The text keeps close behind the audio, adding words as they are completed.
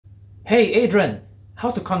Hey Adrian,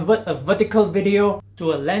 how to convert a vertical video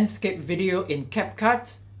to a landscape video in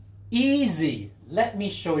Capcut? Easy! Let me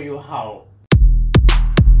show you how.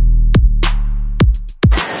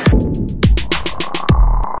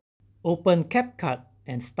 Open Capcut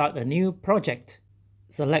and start a new project.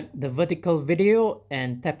 Select the vertical video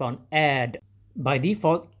and tap on Add. By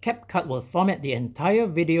default, Capcut will format the entire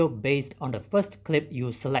video based on the first clip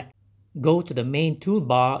you select. Go to the main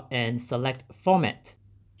toolbar and select Format.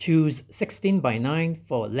 Choose 16:9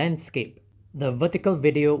 for landscape. The vertical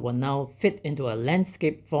video will now fit into a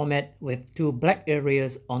landscape format with two black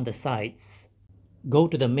areas on the sides. Go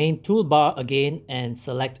to the main toolbar again and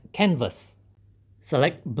select Canvas.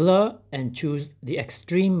 Select Blur and choose the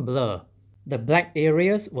Extreme Blur. The black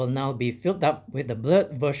areas will now be filled up with the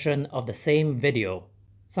blurred version of the same video.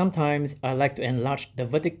 Sometimes I like to enlarge the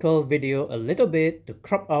vertical video a little bit to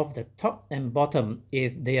crop off the top and bottom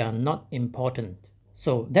if they are not important.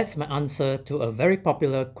 So that's my answer to a very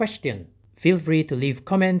popular question. Feel free to leave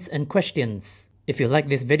comments and questions. If you like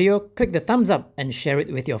this video, click the thumbs up and share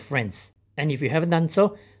it with your friends. And if you haven't done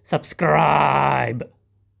so, subscribe!